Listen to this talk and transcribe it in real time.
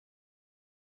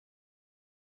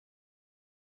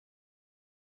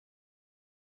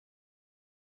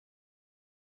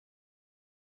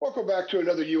Welcome back to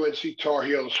another UNC Tar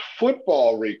Heels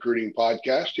football recruiting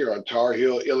podcast here on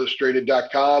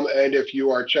TarHeelIllustrated.com. And if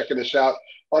you are checking us out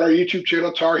on our YouTube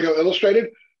channel, Tar Heel Illustrated,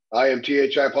 I am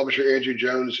THI publisher Andrew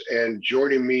Jones, and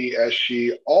joining me as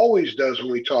she always does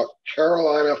when we talk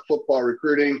Carolina football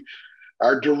recruiting,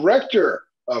 our director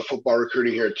of football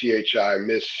recruiting here at THI,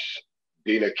 Miss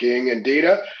Deana King. And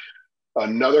Deana,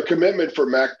 another commitment for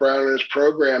Mack Brown and his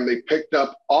program. They picked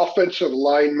up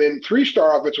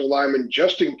three-star offensive lineman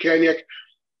Justin Kanyuk,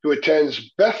 who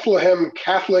attends Bethlehem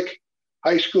Catholic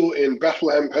High School in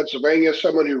Bethlehem, Pennsylvania,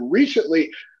 someone who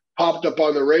recently popped up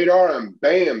on the radar, and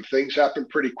bam, things happen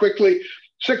pretty quickly.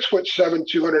 6'7",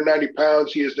 290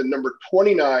 pounds. He is the number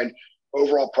 29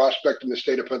 overall prospect in the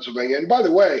state of Pennsylvania. And by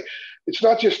the way, it's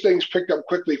not just things picked up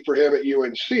quickly for him at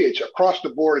UNC. It's across the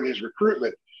board in his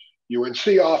recruitment.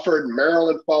 UNC offered,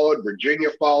 Maryland followed, Virginia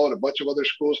followed, a bunch of other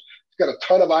schools. He's got a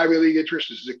ton of Ivy League interest.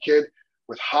 This is a kid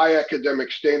with high academic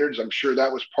standards. I'm sure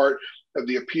that was part of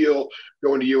the appeal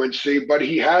going to UNC. But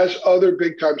he has other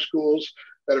big-time schools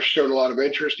that have shown a lot of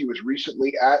interest. He was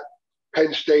recently at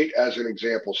Penn State as an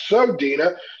example. So,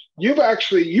 Deana, you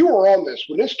were on this.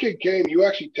 When this kid came, you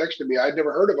actually texted me. I'd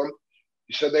never heard of him.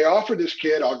 You said they offered this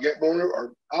kid. I'll get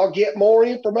more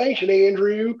information,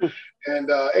 Andrew.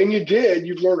 And you did.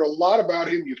 You've learned a lot about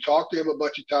him. You've talked to him a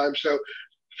bunch of times. So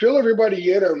fill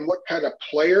everybody in on what kind of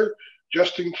player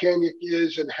Justin Kanyuk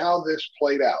is and how this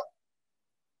played out.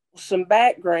 Some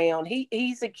background.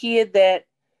 He's a kid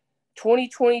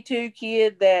 2022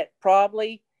 kid that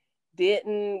probably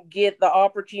didn't get the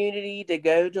opportunity to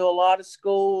go to a lot of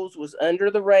schools, was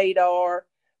under the radar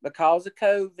because of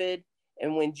COVID.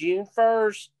 And when June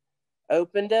 1st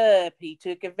opened up, he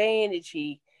took advantage.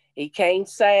 He came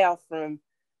south from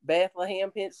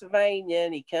Bethlehem, Pennsylvania,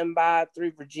 and he come by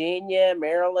through Virginia,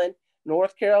 Maryland,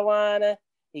 North Carolina.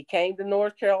 He came to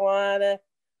North Carolina,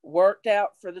 worked out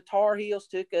for the Tar Heels,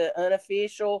 took an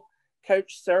unofficial.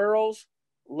 Coach Searles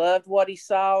loved what he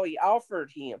saw. He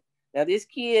offered him. Now, this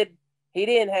kid, he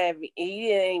didn't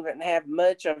even have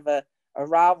much of a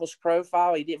rival's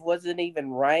profile. He wasn't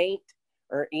even ranked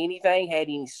or anything, had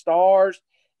any stars.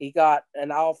 He got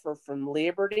an offer from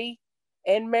Liberty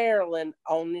and Maryland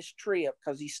on this trip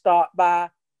because he stopped by,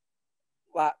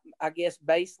 like, I guess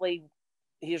basically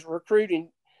his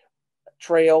recruiting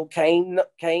trail came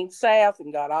south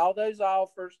and got all those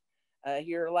offers.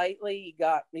 Here lately,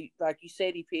 like you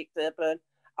said, he picked up an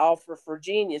offer for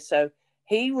Virginia. So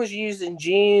he was using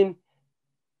June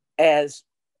as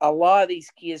a lot of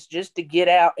these kids just to get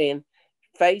out and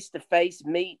face-to-face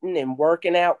meeting and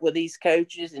working out with these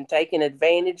coaches and taking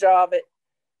advantage of it.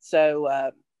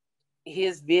 So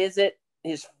his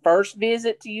first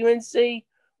visit to UNC,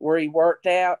 where he worked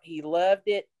out, he loved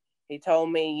it. He told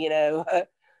me,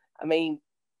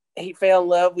 he fell in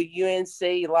love with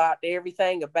UNC, liked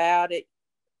everything about it,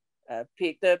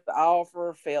 picked up the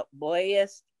offer, felt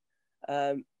blessed.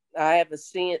 I had a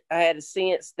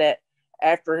sense that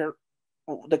after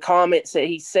the comments that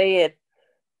he said,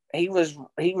 he was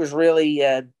really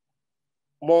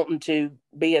wanting to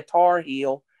be a Tar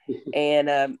Heel,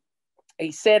 and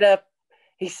he set up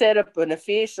an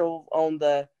official on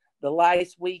the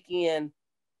last weekend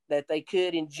that they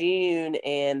could in June,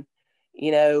 and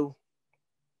it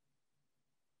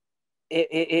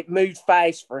moved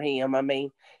fast for him.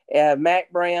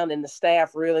 Mack Brown and the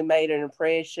staff really made an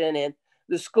impression, and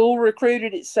the school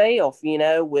recruited itself,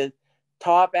 with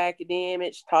top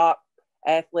academics, top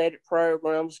athletic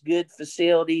programs, good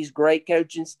facilities, great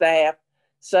coaching staff.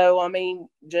 So,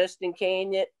 Justin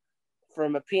Kanyuk,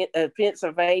 from a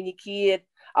Pennsylvania kid,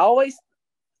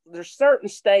 there's certain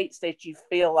states that you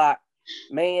feel like,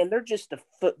 man, they're just a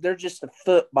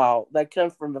football. They come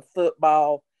from a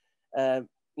football.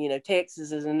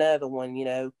 Texas is another one,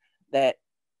 that,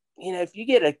 if you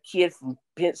get a kid from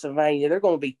Pennsylvania, they're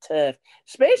going to be tough,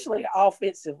 especially an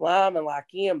offensive lineman like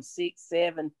him,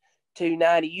 6'7",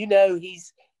 290.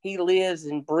 He lives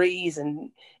and breathes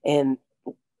and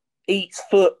eats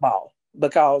football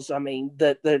because,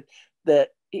 the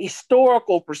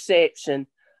historical perception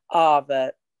of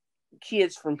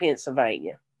kids from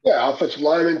Pennsylvania. Yeah, offensive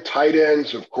linemen, tight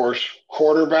ends, of course,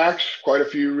 quarterbacks. Quite a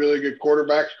few really good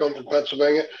quarterbacks come from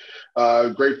Pennsylvania.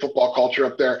 Great football culture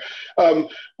up there.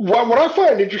 What I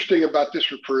find interesting about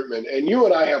this recruitment, and you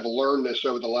and I have learned this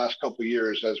over the last couple of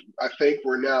years, as I think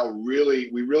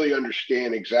we really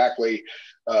understand exactly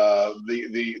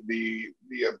the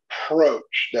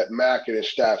approach that Mack and his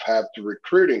staff have to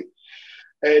recruiting.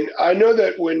 And I know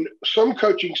that when some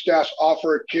coaching staffs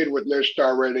offer a kid with no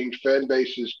star rating, fan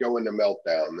bases go into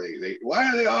meltdown. Why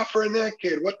are they offering that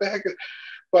kid? What the heck?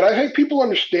 But I think people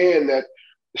understand that,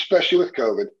 especially with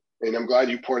COVID, And I'm glad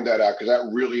you pointed that out because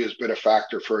that really has been a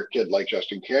factor for a kid like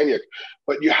Justin Kanyuk.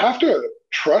 But you have to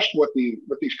trust what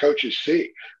these coaches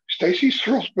see. Stacy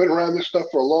Searle's been around this stuff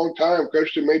for a long time,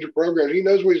 coached in major programs. He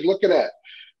knows what he's looking at.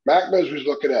 Mac knows what he's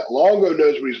looking at. Longo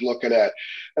knows what he's looking at.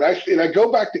 And I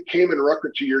go back to Kamen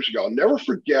Rucker 2 years ago. I'll never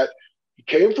forget. He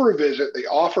came for a visit. They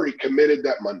offered. He committed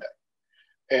that Monday.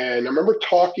 And I remember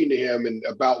talking to him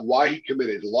about why he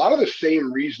committed. A lot of the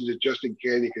same reasons that Justin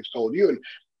Kanyuk has told you. And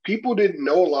people didn't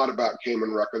know a lot about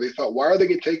Kamen Rucker. They thought, why are they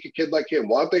going to take a kid like him?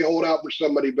 Why don't they hold out for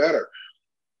somebody better?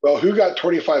 Well, who got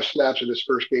 25 snaps in his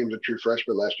first game as a true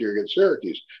freshman last year against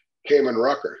Syracuse? Kamen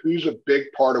Rucker, who's a big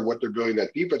part of what they're building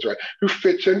that defense right, who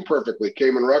fits in perfectly,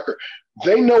 Kamen Rucker.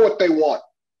 They know what they want.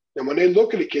 And when they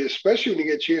look at a kid, especially when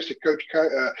you get a chance to coach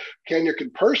Kanyuk in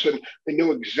person, they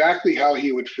know exactly how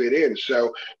he would fit in.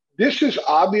 So this is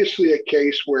obviously a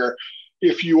case where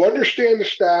if you understand the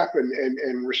staff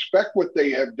and respect what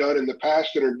they have done in the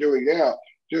past and are doing now,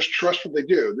 just trust what they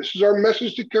do. This is our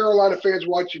message to Carolina fans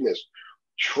watching this.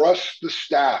 Trust the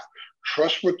staff.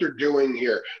 Trust what they're doing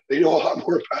here. They know a lot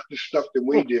more about this stuff than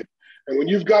we do. And when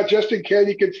you've got Justin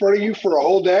Kanyuk in front of you for a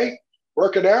whole day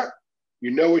working out,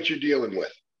 you know what you're dealing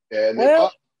with. And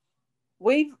well,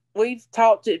 we've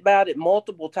talked about it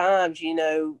multiple times. You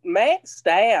know, Matt's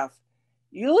staff.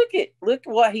 You look at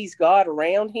what he's got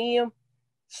around him.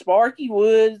 Sparky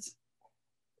Woods,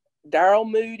 Darryl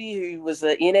Moody, who was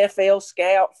an NFL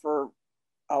scout for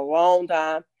a long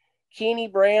time, Kenny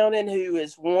Browning, who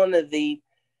is one of the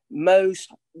most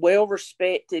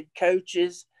well-respected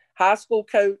coaches, high school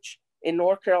coach in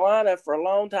North Carolina for a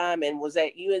long time and was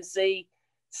at UNC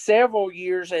several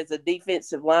years as a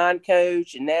defensive line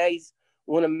coach, and now he's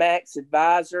one of Mac's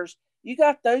advisors. You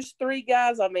got those three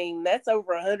guys. I mean, that's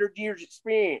over 100 years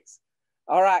experience.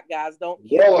 All right, guys, don't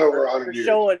well over 100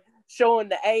 years. Showing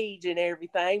the age and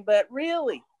everything, but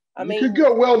really, I mean, you could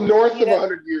go well north of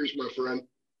 100 years, my friend.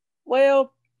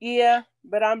 Well, yeah,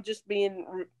 but I'm just being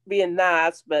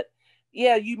nice. But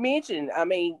yeah, you mentioned, I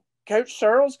mean, Coach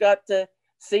Searle's got to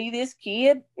see this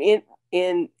kid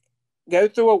in go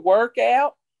through a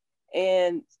workout,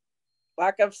 and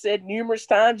like I've said numerous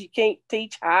times, you can't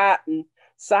teach height and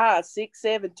size.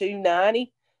 6'7",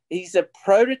 290. He's a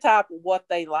prototype of what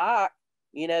they like.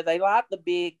 You know, they like the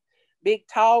big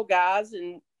tall guys,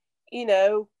 and you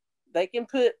know they can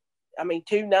put. I mean,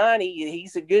 290.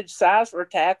 He's a good size for a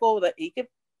tackle that he could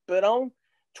put on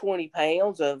 20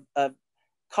 pounds of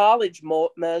college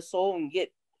muscle and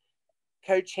get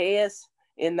Coach Hess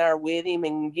in there with him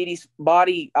and get his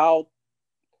body all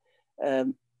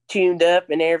tuned up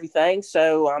and everything.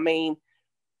 So, I mean,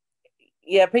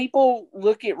 yeah, people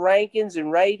look at rankings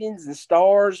and ratings and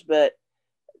stars, but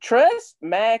trust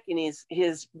Mac and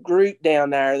his group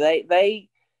down there. They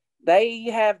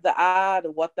have the eye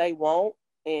to what they want,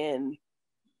 and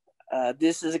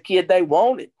this is a kid they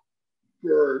wanted.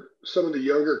 For some of the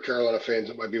younger Carolina fans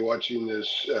that might be watching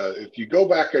this, if you go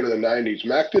back into the 90s,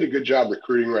 Mac did a good job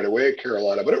recruiting right away at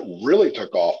Carolina, but it really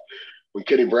took off when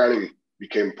Kenny Browning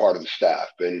became part of the staff.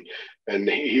 And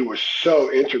he was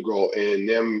so integral in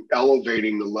them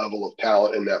elevating the level of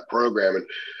talent in that program. And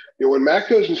you know, when Mac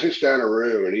goes and sits down in a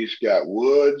room and he's got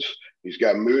Woods, he's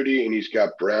got Moody, and he's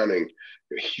got Browning,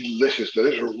 he listens to.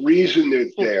 There's a reason they're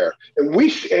there. And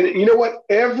you know what?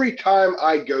 Every time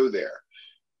I go there,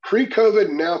 pre-COVID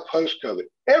and now post-COVID,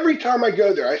 every time I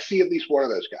go there, I see at least one of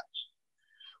those guys.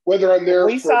 Whether I'm there,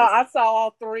 I saw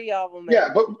all three of them. Yeah,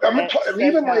 but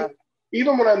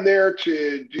even when I'm there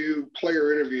to do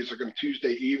player interviews like on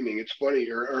Tuesday evening, it's funny,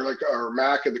 or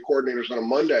Mac and the coordinators on a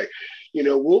Monday, you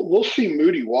know, we'll see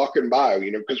Moody walking by,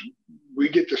 you know, because we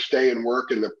get to stay and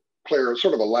work in the player,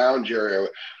 sort of a lounge area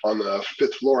on the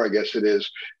 5th floor, I guess it is.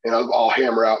 And I'll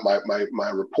hammer out my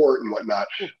report and whatnot.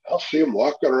 I'll see him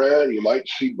walking around. You might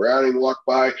see Browning walk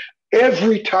by.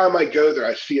 Every time I go there,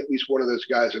 I see at least one of those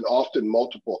guys, and often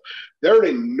multiple. They're an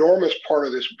enormous part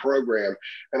of this program.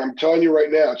 And I'm telling you right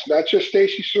now, it's not just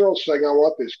Stacy Searle saying, I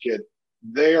want this kid.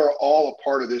 They are all a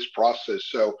part of this process.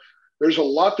 So there's a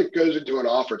lot that goes into an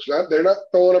offer. They're not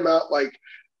throwing them out like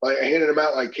handing them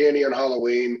out like candy on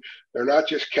Halloween. They're not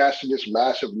just casting this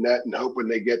massive net and hoping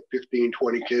they get 15,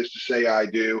 20 kids to say, I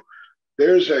do.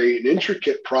 There's an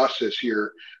intricate process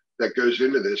here that goes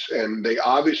into this. And they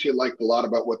obviously liked a lot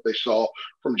about what they saw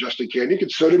from Justin Kanyuk,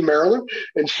 and so did Maryland,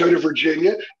 and so did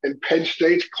Virginia, and Penn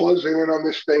State's closing in on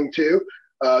this thing too.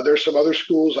 There's some other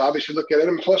schools obviously looking at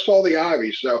him, plus all the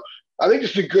Ivies. So I think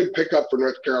it's a good pickup for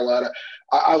North Carolina.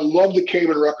 I love the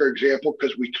Kamen Rucker example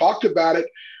because we talked about it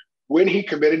when he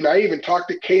committed, and I even talked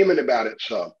to Kamen about it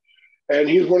some. And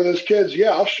he's one of those kids,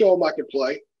 yeah, I'll show him I can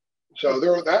play.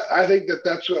 So I think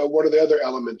that's one of the other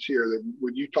elements here that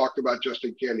when you talked about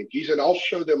Justin Kanyuk, he's an I'll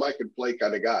show them I can play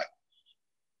kind of guy.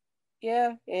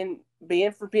 Yeah, and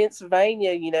being from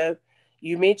Pennsylvania,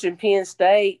 you mentioned Penn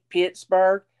State,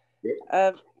 Pittsburgh.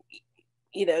 Yep.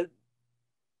 You know,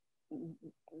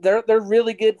 they're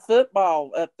really good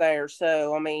football up there.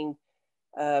 So I mean,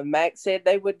 Mac said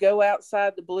they would go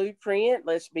outside the blueprint.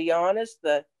 Let's be honest,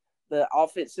 the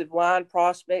offensive line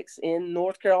prospects in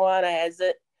North Carolina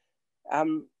hasn't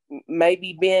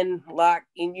maybe been like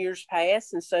in years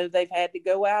past, and so they've had to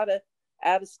go out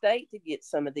of state to get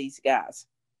some of these guys.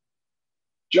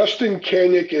 Justin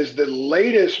Kanyuk is the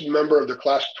latest member of the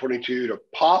class of 22 to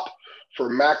pop for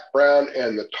Mac Brown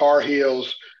and the Tar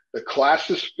Heels. The class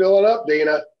is filling up,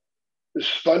 Deana. It's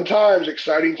fun times,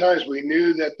 exciting times. We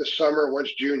knew that the summer,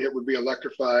 once June hit, would be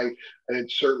electrifying, and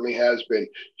it certainly has been.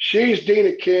 She's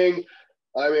Deana King.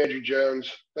 I'm Andrew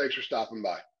Jones. Thanks for stopping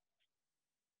by.